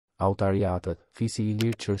Autariatët, Fisi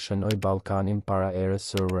Ilir që shënoi Ballkanin para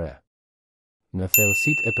erës së re. Në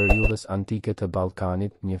thellësitë e periudhës antike të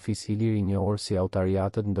Ballkanit, një Fis Ilir i njohur si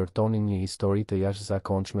Autariatët ndërtonin një histori të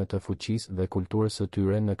jashtëzakonshme të fuqisë dhe kulturës së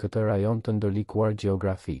tyre në këtë rajon të ndërlikuar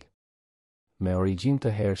gjeografik. Me origjinë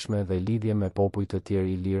të hershme dhe lidhje me popuj të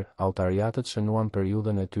tjerë Ilir, Autariatët shënuan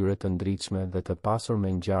periudhën e tyre të ndritshme dhe të pasur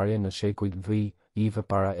me ngjarje në shekujt vë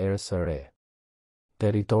para erës së re.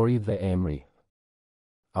 Territori dhe emri.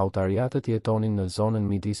 Autariatët jetonin në zonën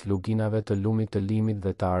midis luginave të lumit të Limit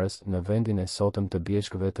dhe Tarës, në vendin e sotëm të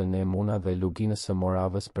bjeshkëve të Nemuna dhe luginës së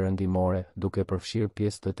Moravës perëndimore, duke përfshirë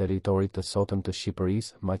pjesë të territorit të sotëm të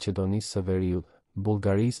Shqipërisë, Maqedonisë së Veriut,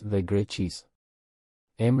 Bullgarisë dhe Greqisë.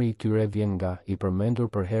 Emri i tyre vjen nga i përmendur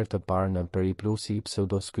për herë të parë në periplusi i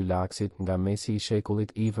Pseudoskylaksit nga mesi i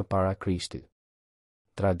shekullit I para Krishtit.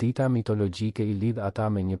 Tradita mitologjike i lidh ata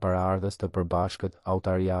me një paraardhës të përbashkët,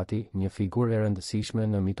 Autariati, një figurë e rëndësishme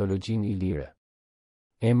në mitologjinë ilire.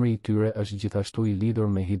 Emri i tyre është gjithashtu i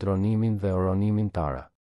lidhur me hidronimin dhe oronimin Tara.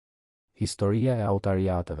 Historia e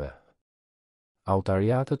Autariatëve.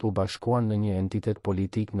 Autariatët u bashkuan në një entitet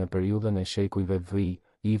politik në periudhën e shekujve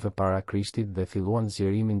vë para Krishtit dhe filluan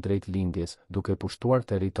zgjerimin drejt lindjes, duke pushtuar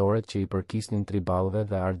territoret që i përkisnin triballëve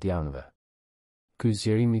dhe ardianëve. Ky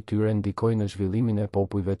zgjerim i tyre ndikoi në zhvillimin e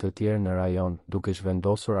popujve të tjerë në rajon, duke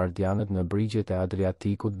zhvendosur ardianët në brigjet e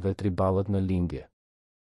Adriatikut dhe triballët në lindje.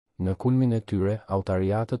 Në kulmin e tyre,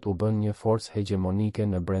 Autariatët u bën një forcë hegemonike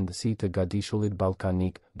në brendësi të gadishullit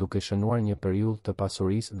ballkanik, duke shënuar një periudhë të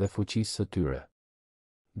pasurisë dhe fuqisë së tyre.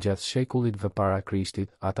 Gjatë shekullit vë para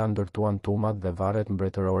Krishtit, ata ndërtuan tumat dhe varret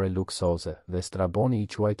mbretërore luksoze, dhe Straboni i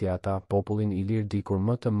quajti ata popullin Ilir dikur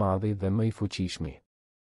më të madhi dhe më i fuqishmi.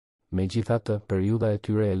 Megjithatë, periudha e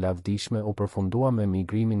tyre e lavdishme u përfundua me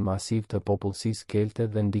migrimin masiv të popullsisë kelte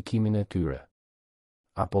dhe ndikimin e tyre.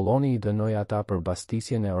 Apolloni i dënoi ata për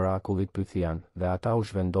bastisjen e orakullit pythian, dhe ata u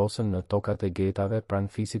zhvendosën në tokat e getave pranë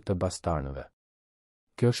Fisit të bastarnëve.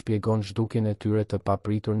 Kjo shpjegon zhdukjen e tyre të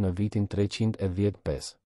papritur në vitin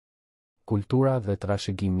 315. Kultura dhe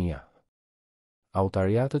trashëgimia.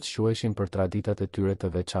 Autariatët quheshin për traditat e tyre të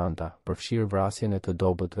veçanta, përfshirë vrasjen e të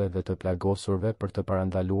dobëtve dhe të plagosurve për të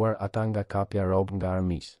parandaluar ata nga kapja rob nga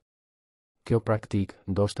armiqtë. Kjo praktik,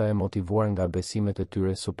 ndoshta e motivuar nga besimet e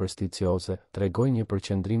tyre supersticioze, tregoi një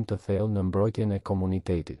përqendrim të thellë në mbrojtjen e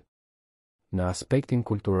komunitetit. Në aspektin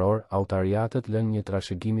kulturor, Autariatët lënë një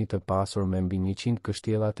trashëgimi të pasur me mbi 100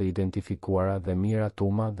 kështjella të identifikuara dhe mijëra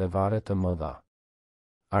tuma dhe varre të mëdha.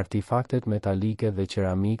 Artifaktet metalike dhe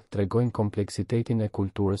qeramik tregojnë kompleksitetin e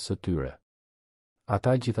kulturës së tyre.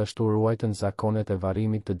 Ata gjithashtu ruajtën zakonet e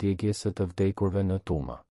varrimit të djegjes së të vdekurve në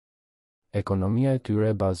tuma. Ekonomia e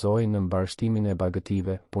tyre bazohej në mbarshtimin e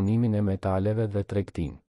bagëtive, punimin e metaleve dhe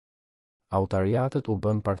tregtinë. Autariatët u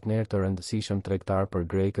bën partner të rëndësishëm tregtar për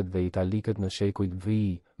grekët dhe italikët në shekujt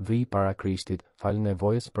vë para Krishtit, fal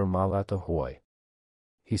nevojës për malla të huaj.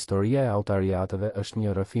 Historia e Autariatëve është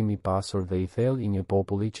një rrëfim i pasur dhe i thellë i një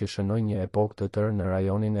populli që shënoi një epokë të tërë në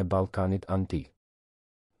rajonin e Ballkanit antik.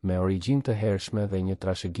 Me origjinë të hershme dhe një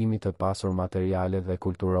trashëgimi të pasur materiale dhe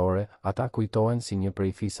kulturore, ata kujtohen si një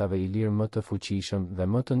prej fisave ilir më të fuqishëm dhe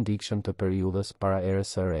më të ndikshëm të periudhës para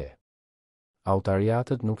erës së re.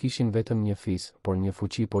 Autariatët nuk ishin vetëm një fis, por një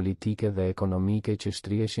fuqi politike dhe ekonomike që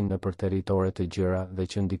shtriheshin nëpër territore të gjëra dhe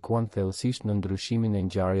që ndikuan thellësisht në ndryshimin e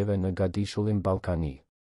ngjarjeve në gadishullin ballkanik.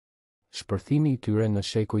 Shpërthimi i tyre në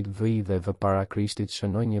shekujt vë para Krishtit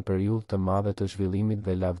shënoi një periudhë të madhe të zhvillimit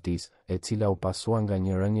dhe lavdisë, e cila u pasua nga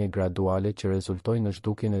një rënje graduale që rezultoi në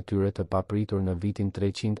zhdukjen e tyre të papritur në vitin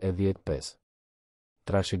 315.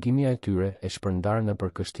 Trashëgimia e tyre, e shpërndarë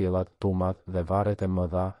nëpër kështjellat, tumat dhe varret e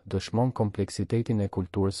mëdha, dëshmon kompleksitetin e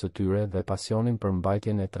kulturës së tyre dhe pasionin për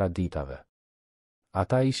mbajtjen e traditave.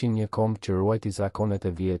 Ata ishin një kombë që ruajti zakonet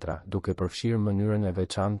e vjetra, duke përfshirë mënyrën e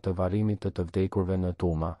veçantë të varrimit të vdekurve në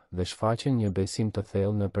tuma, dhe shfaqen një besim të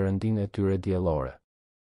thellë në perëndinë e tyre diellore.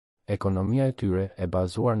 Ekonomia e tyre, e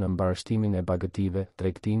bazuar në mbarshtimin e bagëtive,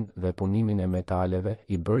 tregtinë dhe punimin e metaleve,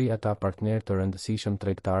 i bëri ata partner të rëndësishëm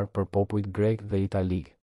tregtar për popujt grek dhe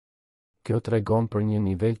italik. Kjo tregon për një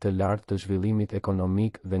nivel të lartë të zhvillimit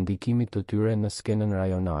ekonomik dhe ndikimit të tyre në skenën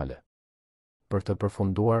rajonale. Për të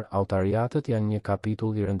përfunduar, Autariatët janë një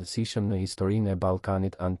kapitull i rëndësishëm në historinë e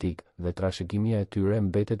Ballkanit antik, dhe trashëgimia e tyre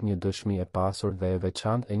mbetet një dëshmi e pasur dhe e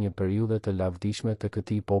veçantë e një periudhe të lavdishme të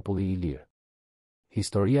këtij populli ilir.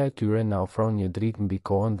 Historia e tyre na ofron një dritë mbi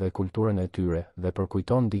kohën dhe kulturën e tyre, dhe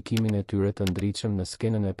përkujton ndikimin e tyre të ndritshëm në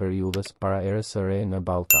skenën e periudhës para erës së re në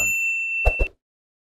Ballkan.